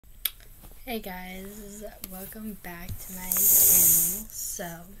Hey guys, welcome back to my channel.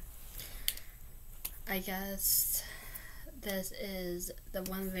 So, I guess this is the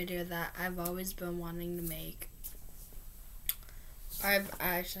one video that I've always been wanting to make. I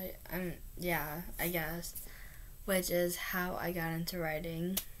guess, which is how I got into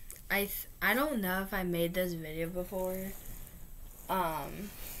writing. I don't know if I made this video before.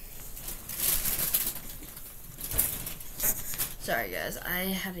 Sorry guys, I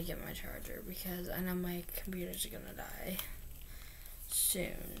had to get my charger because I know my computer's gonna die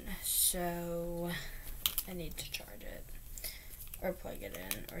soon. So I need to charge it or plug it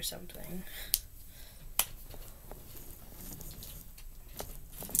in or something.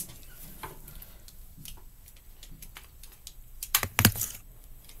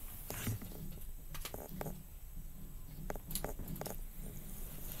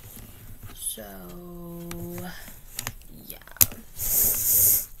 So yeah.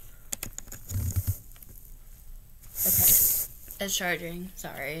 Okay. It's charging.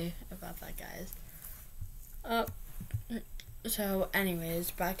 Sorry about that, guys. So anyways,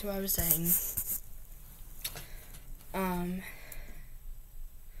 back to what I was saying.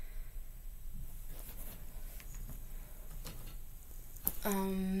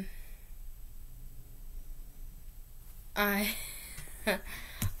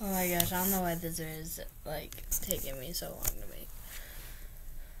 Oh my gosh, I don't know why this is like taking me so long to make.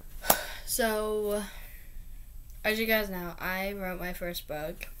 So, as you guys know, I wrote my first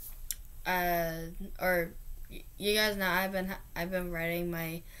book. Or you guys know I've been writing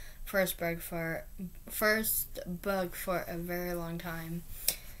my first book for a very long time.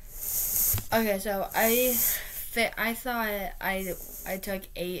 Okay, so I thought I took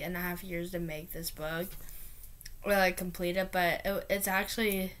 8.5 years to make this book, or like complete it, but it's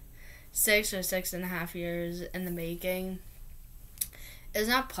actually 6 or 6.5 years in the making. It's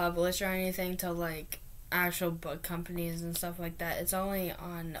not published or anything to like actual book companies and stuff like that. It's only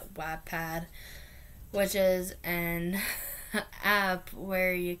on Wattpad, which is an app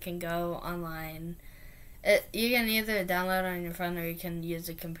where you can go online. You can either download it on your phone or you can use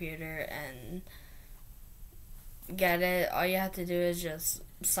a computer and get it. All you have to do is just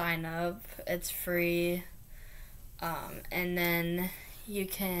sign up. It's free. And then you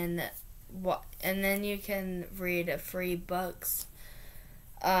can read free books.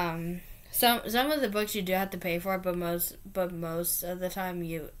 Some of the books you do have to pay for, but most of the time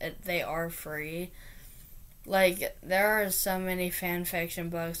they are free. Like there are so many fan fiction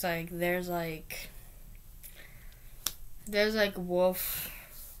books. Like there's wolf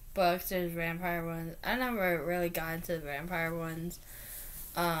books. There's vampire ones. I never really got into the vampire ones.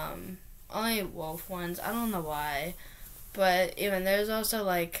 Only wolf ones. I don't know why, but even there's also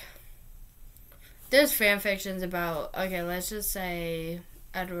there's fan fictions about, okay, let's just say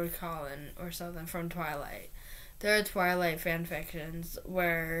Edward Cullen or something from Twilight. There are Twilight fan fictions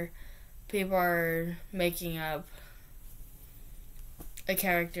where people are making up a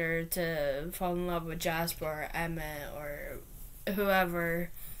character to fall in love with Jasper or Emmett or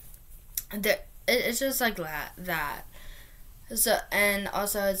whoever. It's just like that. So, and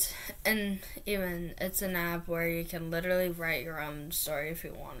also it's an app where you can literally write your own story if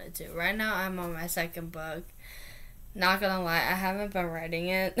you wanted to. Right now I'm on my second book. Not gonna lie, I haven't been writing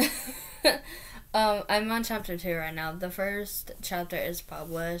it. I'm on chapter 2 right now. The first chapter is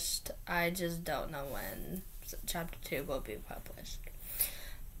published. I just don't know when chapter 2 will be published.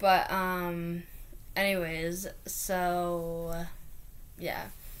 But, anyways, so, yeah.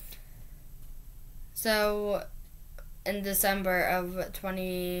 So, in December of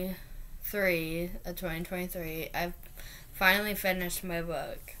 2023, I finally finished my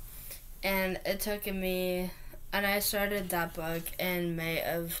book. And it took me, and I started that book in May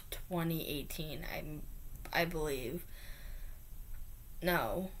of 2018, I believe.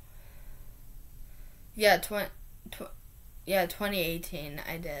 No. Yeah, 2018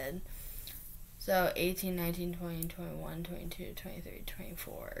 I did. So 18, 19, 20, 21, 22, 23,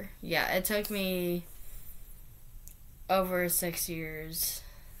 24. Yeah, it took me over 6 years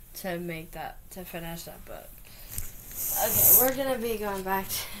to finish that book. Okay, we're gonna be going back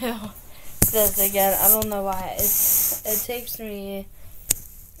to this again. I don't know why. I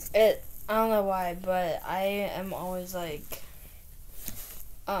don't know why, but I am always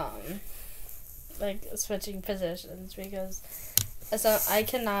switching positions because I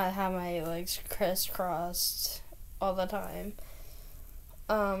cannot have my legs crisscrossed all the time.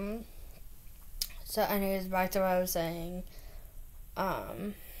 So anyways, back to what I was saying.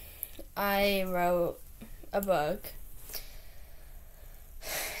 I wrote a book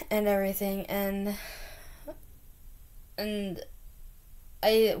and everything, and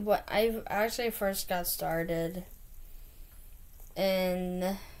I actually first got started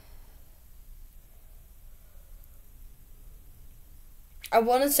in, I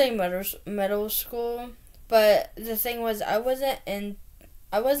want to say middle school, but the thing was I wasn't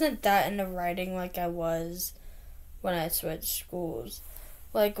that into writing like I was when I switched schools.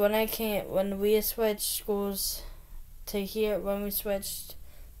 Like when we switched schools to here, when we switched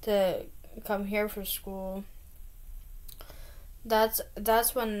to come here for school, that's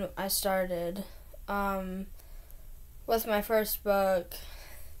when I started. With my first book,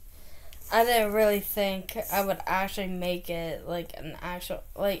 I didn't really think I would actually make it, like,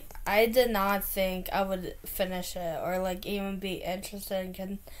 I did not think I would finish it, or, like, even be interested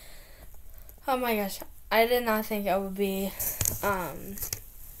in, oh my gosh, I did not think I would be,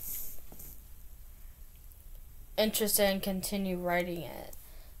 interested in continue writing it.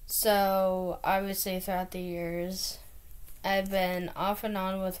 So, obviously, throughout the years, I've been off and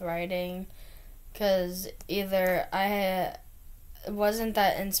on with writing, because either I wasn't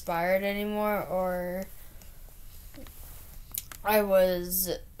that inspired anymore, or I was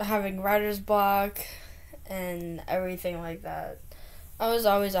having writer's block and everything like that. I was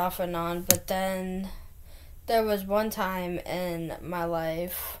always off and on, but then there was one time in my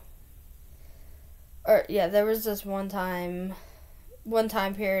life, there was this one time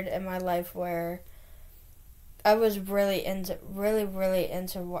period in my life where I was really into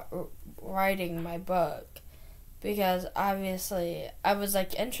writing my book, because obviously I was,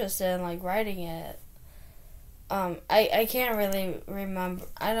 like, interested in, like, writing it. I can't really remember.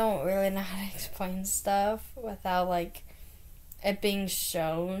 I don't really know how to explain stuff without, like, it being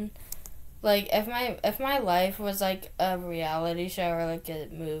shown. Like, if my life was, like, a reality show or, like, a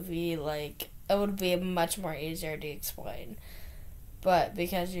movie, like, it would be much more easier to explain. But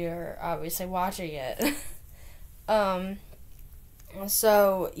because you're obviously watching it.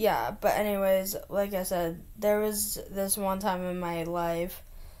 So, yeah, but anyways, like I said, there was this one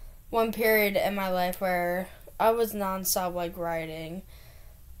period in my life where I was nonstop, like, writing.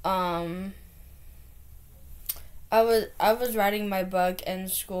 I was writing my book in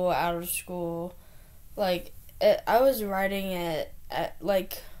school, out of school. Like, I was writing it at,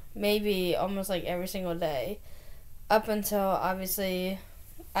 like, maybe almost, like, every single day. Up until, obviously,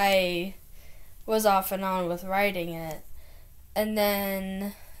 I was off and on with writing it. And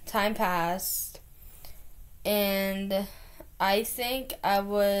then time passed, and I think I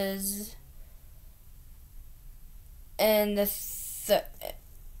was in the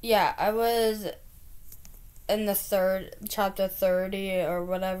chapter 30 or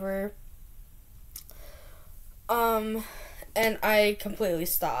whatever. And I completely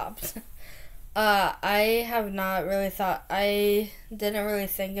stopped. I didn't really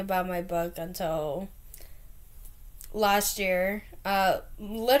think about my book until last year,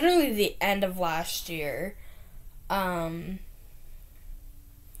 literally the end of last year. Let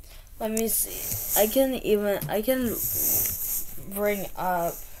me see. I can bring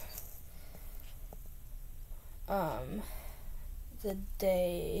up the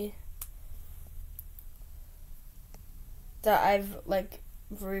day that I've, like,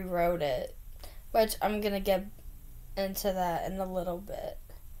 rewrote it, which I'm gonna get into that in a little bit.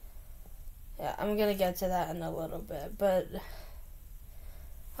 Yeah, I'm gonna get to that in a little bit, but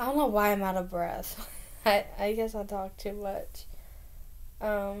I don't know why I'm out of breath. I guess I talk too much.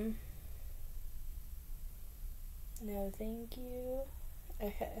 No, thank you.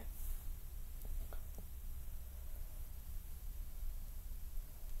 Okay.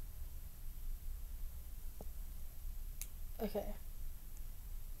 Okay.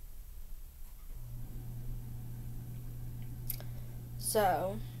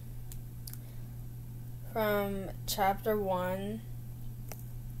 So, from chapter 1,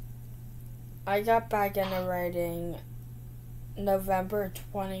 I got back into writing November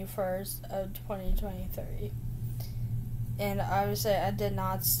 21st of 2023. And obviously I did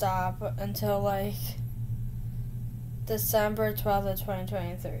not stop until, like, December 12th of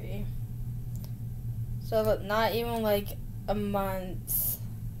 2023. So not even, like, a month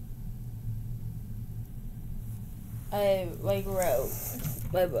I, like, wrote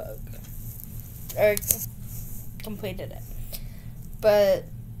my book. Or completed it. But,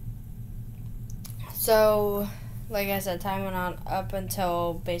 so, like I said, time went on up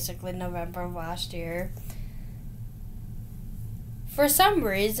until basically November of last year. For some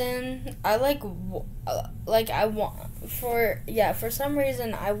reason, for some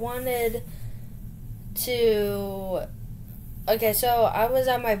reason, I wanted to, okay, so I was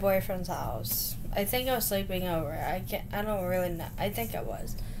at my boyfriend's house. I think I was sleeping over. I don't really know. I think I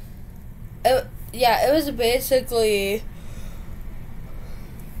was. It was basically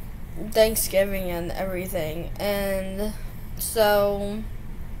Thanksgiving and everything. And so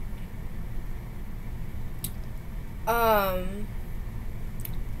I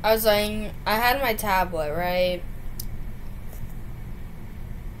was like, I had my tablet, right?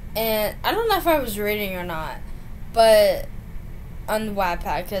 And I don't know if I was reading or not, but on the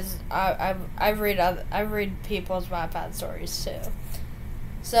Wattpad, because I read people's Wattpad stories too.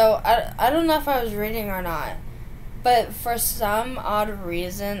 So I don't know if I was reading or not, but for some odd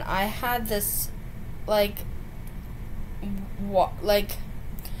reason I had this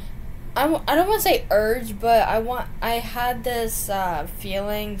I don't want to say urge, but I had this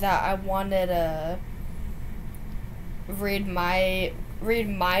feeling that I wanted to read my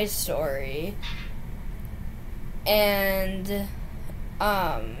story, and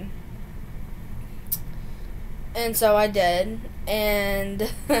so I did,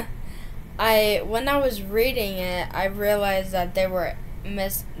 and when I was reading it, I realized that there were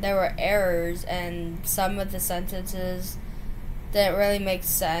errors, and some of the sentences didn't really make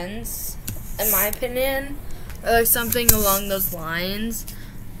sense, in my opinion, or like something along those lines.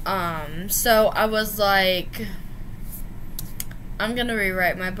 So I was like, I'm gonna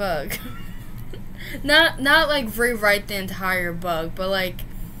rewrite my book. not like rewrite the entire book, but like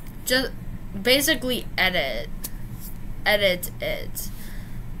just basically edit it.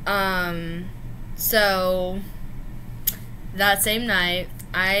 So that same night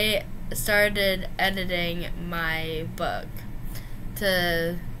I started editing my book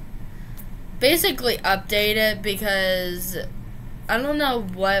to basically update it, because I don't know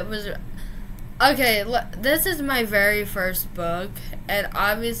what was. Okay, this is my very first book, and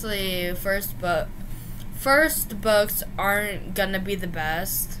obviously first books aren't gonna be the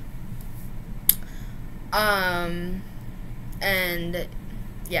best. And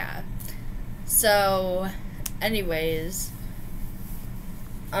yeah. So anyways,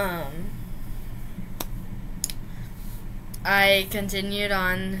 I continued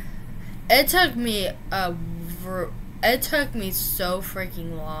on. It took me so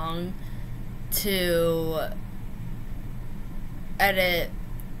freaking long to edit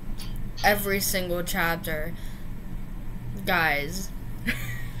every single chapter, guys.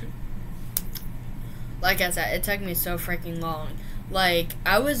 Like I said, it took me so freaking long. Like,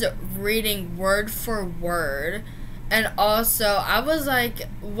 I was reading word for word, and also I was like,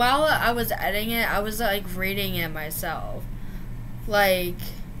 while I was editing it, I was like reading it myself. Like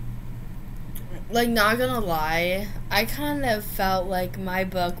not gonna lie, I kind of felt like my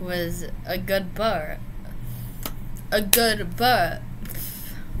book was a good book.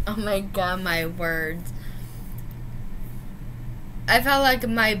 Oh my god, my words. I felt like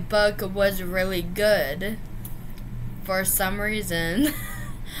my book was really good for some reason.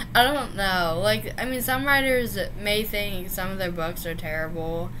 I don't know. Like, I mean, some writers may think some of their books are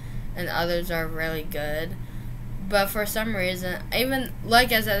terrible and others are really good. But for some reason, even,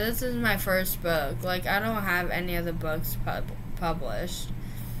 like I said, this is my first book. Like, I don't have any other books published.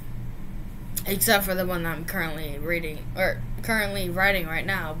 Except for the one that I'm currently reading, or currently writing right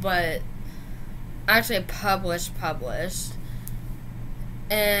now. But actually published.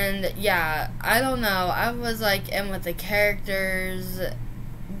 And, yeah, I don't know. I was, like, in with the characters.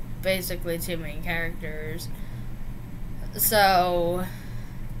 Basically, 2 main characters. So,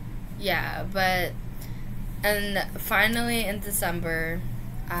 yeah, but. And finally, in December,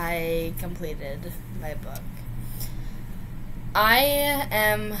 I completed my book. I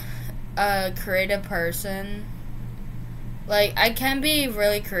am a creative person. Like, I can be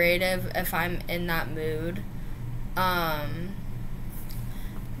really creative if I'm in that mood.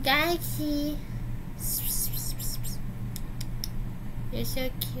 Galaxy. You're so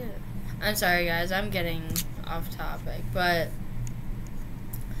cute. I'm sorry, guys. I'm getting off topic, but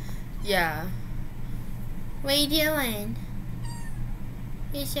yeah. What are you doing?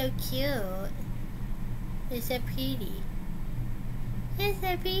 You're so cute. You're so pretty. You're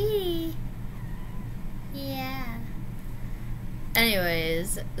so pretty. Yeah.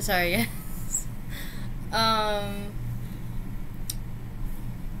 Anyways, sorry guys.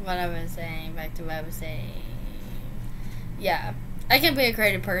 What I was saying, back to what I was saying. Yeah. I can be a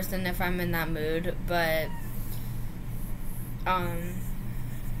creative person if I'm in that mood, but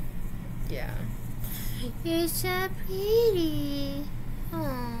yeah. You're so pretty.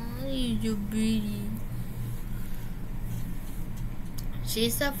 Oh, you're so pretty.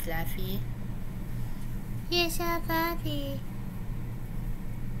 She's so fluffy. You're so fluffy.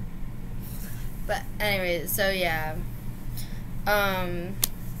 But anyway, so yeah.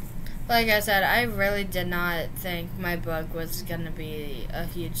 Like I said, I really did not think my book was gonna be a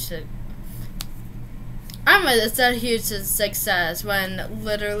huge I'm it's a huge success when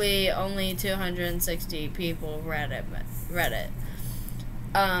literally only 260 people read it.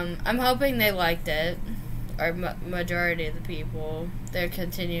 I'm hoping they liked it, or majority of the people. They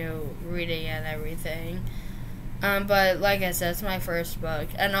continue reading and everything. But like I said, it's my first book,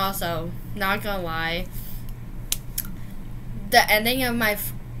 and also, not gonna lie, the ending of my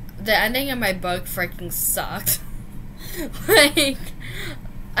book freaking sucked. Like,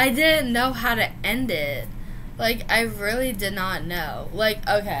 I didn't know how to end it. Like, I really did not know. Like,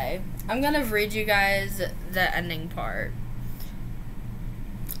 okay, I'm gonna read you guys the ending part.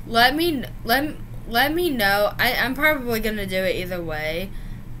 Let me know. I'm probably gonna do it either way,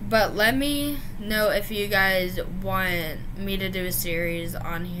 but let me know if you guys want me to do a series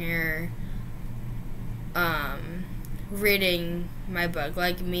on here, reading my book,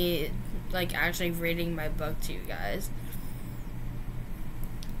 like actually reading my book to you guys.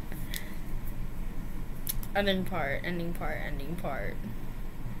 Ending part.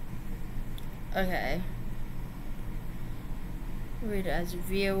 Okay. Read as a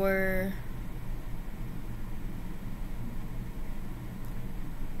viewer.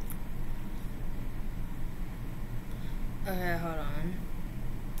 Okay, hold on.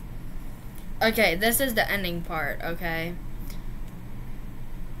 Okay, this is the ending part, okay?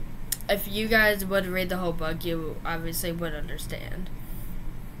 If you guys would read the whole book, you obviously would understand.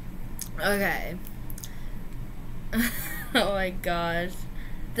 Okay. Oh my gosh.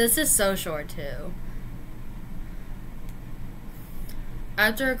 This is so short, too.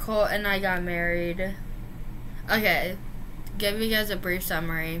 After Colt and I got married... Okay, give you guys a brief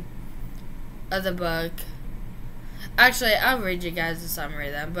summary of the book. Actually, I'll read you guys the summary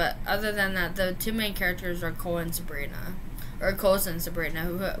then, but other than that, the two main characters are Cole and Sabrina. Or Coles and Sabrina,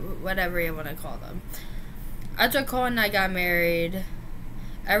 whatever you want to call them. After Cole and I got married,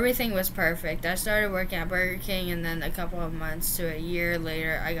 everything was perfect. I started working at Burger King, and then a couple of months to a year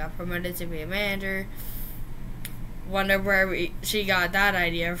later, I got promoted to be a manager. Wonder where she got that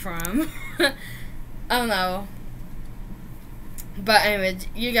idea from. I don't know. But anyways,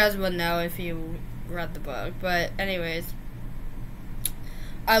 you guys will know if you read the book. But anyways,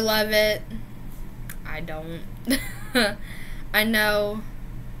 I love it. I don't. I know.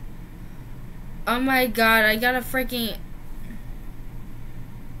 Oh my god, I got a freaking...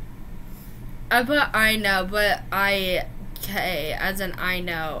 I put I know, but I-K as in I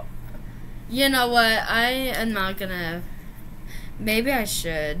know. You know what? I am not gonna... Maybe I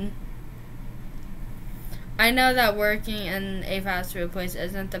should. I know that working in a fast food place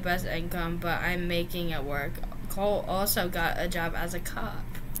isn't the best income, but I'm making it work. Cole also got a job as a cop.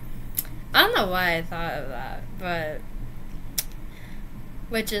 I don't know why I thought of that, but...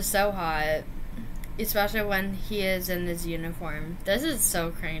 Which is so hot. Especially when he is in his uniform. This is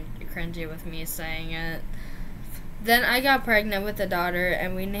so cringy with me saying it. Then I got pregnant with a daughter,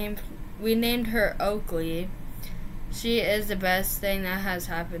 and we named her Oakley. She is the best thing that has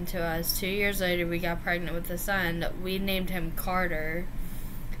happened to us. 2 years later, we got pregnant with a son. We named him Carter.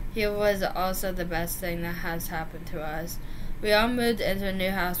 He was also the best thing that has happened to us. We all moved into a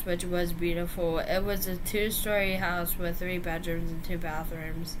new house, which was beautiful. It was a 2-story house with 3 bedrooms and 2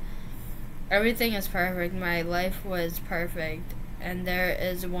 bathrooms. Everything is perfect. My life was perfect. And there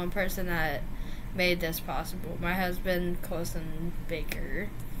is one person that made this possible. My husband, Colson Baker.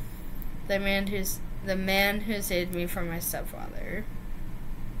 The man who saved me from my stepfather.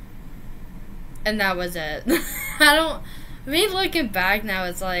 And that was it. Me looking back now,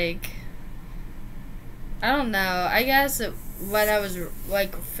 it's like, I don't know. I guess when I was,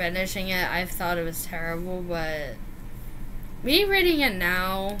 like, finishing it, I thought it was terrible, but me reading it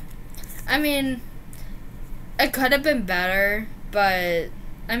now, I mean, it could have been better, but,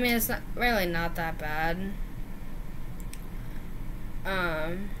 I mean, it's not really not that bad.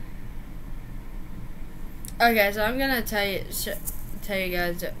 Okay, so I'm gonna tell you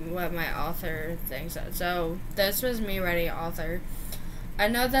guys what my author thinks. So, this was me writing author. I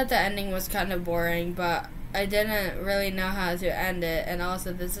know that the ending was kind of boring, but I didn't really know how to end it, and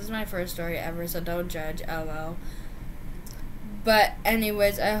also, this is my first story ever, so don't judge, LOL. But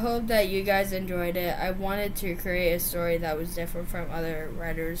anyways, I hope that you guys enjoyed it. I wanted to create a story that was different from other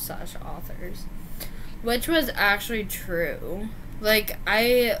writers/authors, which was actually true. Like,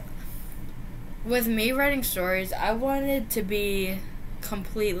 with me writing stories, I wanted to be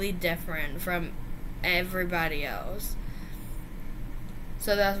completely different from everybody else.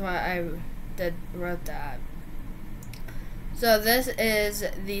 So that's why I wrote that. So this is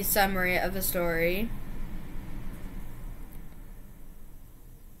the summary of the story.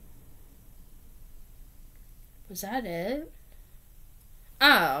 Was that it?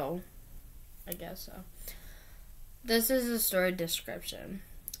 Oh. I guess so. This is a story description.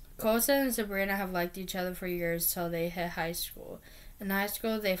 Colson and Sabrina have liked each other for years till they hit high school. In high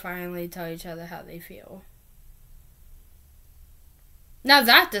school, they finally tell each other how they feel. Now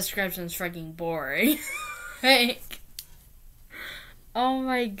that description's freaking boring. Like, oh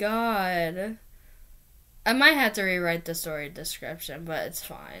my god. I might have to rewrite the story description, but it's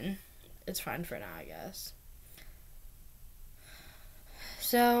fine. It's fine for now, I guess.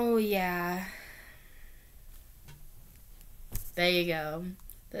 So, yeah. There you go.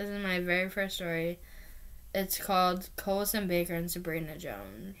 This is my very first story. It's called Colson Baker and Sabrina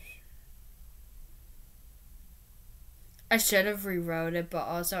Jones. I should have rewrote it, but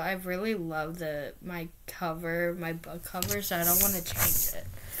also I really love my book cover, so I don't want to change it.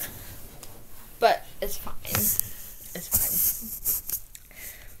 But it's fine. It's fine.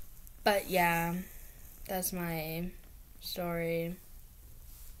 But yeah, that's my story.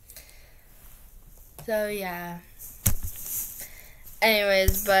 So yeah.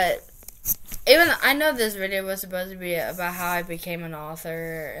 Anyways, but even I know this video was supposed to be about how I became an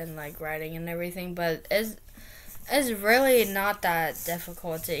author and like writing and everything, but it's really not that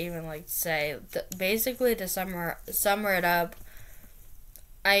difficult to even like say. Basically, to summer it up,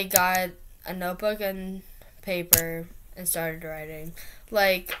 I got a notebook and paper and started writing.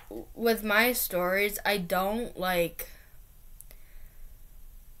 Like with my stories, I don't like.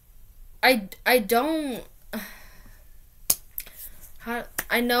 I don't.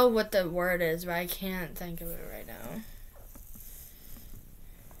 I know what the word is, but I can't think of it right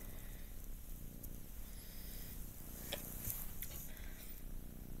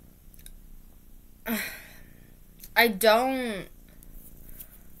now. I don't.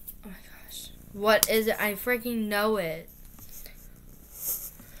 Oh my gosh. What is it? I freaking know it.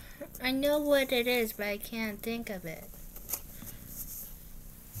 I know what it is, but I can't think of it.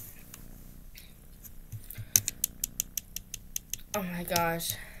 Oh my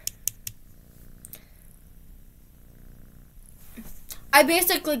gosh. I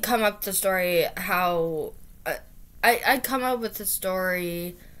basically come up with the story how I come up with the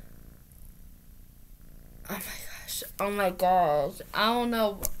story. Oh my gosh. I don't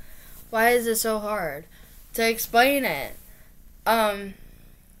know why is it so hard to explain it. I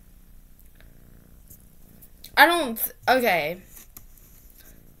don't okay.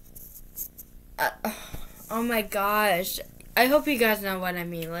 Oh my gosh. I hope you guys know what I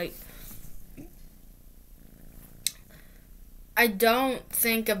mean. Like, I don't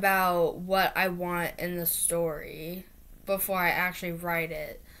think about what I want in the story before I actually write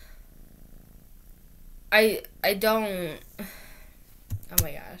it. I don't. Oh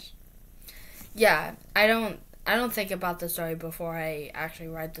my gosh. Yeah, I don't think about the story before I actually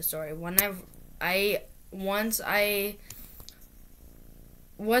write the story. Once I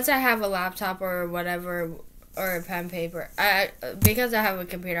have a laptop or whatever. Or a pen paper. Because I have a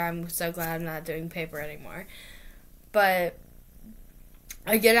computer, I'm so glad I'm not doing paper anymore. But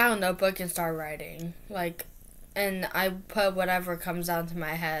I get out a notebook and start writing. Like, and I put whatever comes down to my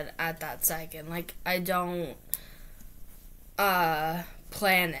head at that second. Like, I don't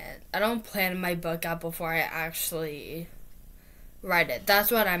plan it. I don't plan my book out before I actually write it.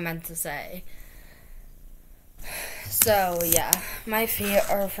 That's what I meant to say. So, yeah. My feet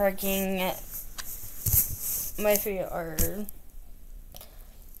are getting, my feet are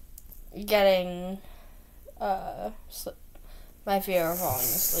falling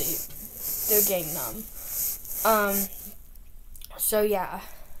asleep. They're getting numb. So yeah,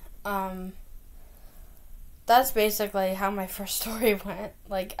 that's basically how my first story went.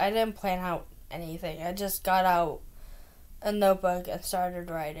 Like, I didn't plan out anything. I just got out a notebook and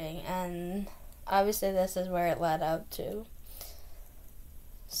started writing, and obviously this is where it led up to.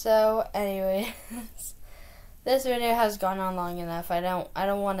 So, anyways. This video has gone on long enough. I don't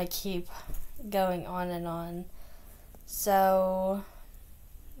want to keep going on and on. So,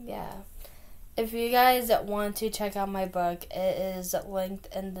 yeah. If you guys want to check out my book, it is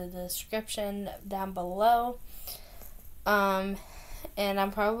linked in the description down below. And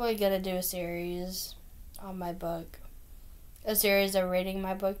I'm probably going to do a series on my book. A series of reading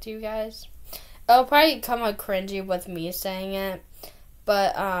my book to you guys. It'll probably come out cringy with me saying it.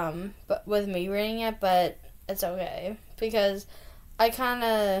 But with me reading it, but it's okay, because I don't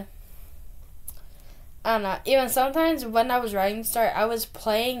know, even sometimes when I was writing I was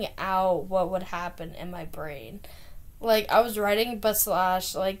playing out what would happen in my brain. Like, I was writing, but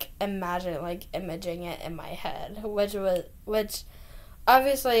like, imaging it in my head, which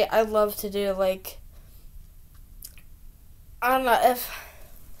obviously I love to do. Like, I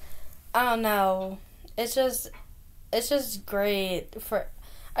don't know, it's just great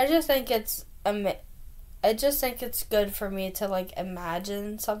I just think it's I just think it's good for me to like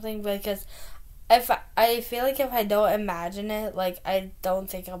imagine something, because if I feel like if I don't imagine it, like I don't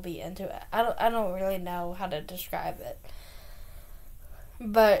think I'll be into it. I don't really know how to describe it.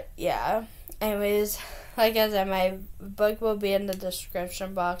 But yeah. Anyways, like I said, my book will be in the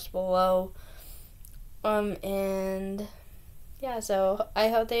description box below. And yeah, so I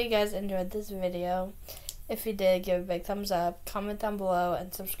hope that you guys enjoyed this video. If you did, give a big thumbs up, comment down below,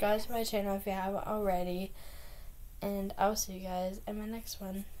 and subscribe to my channel if you haven't already. And I'll see you guys in my next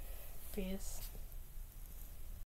one. Peace.